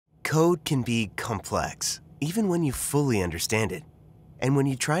Code can be complex, even when you fully understand it. And when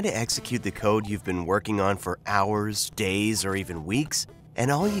you try to execute the code you've been working on for hours, days, or even weeks, and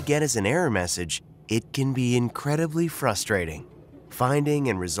all you get is an error message, it can be incredibly frustrating. Finding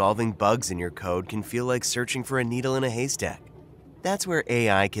and resolving bugs in your code can feel like searching for a needle in a haystack. That's where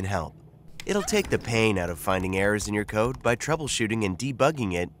AI can help. It'll take the pain out of finding errors in your code by troubleshooting and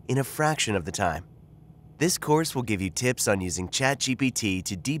debugging it in a fraction of the time. This course will give you tips on using ChatGPT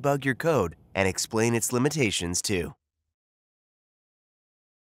to debug your code and explain its limitations too.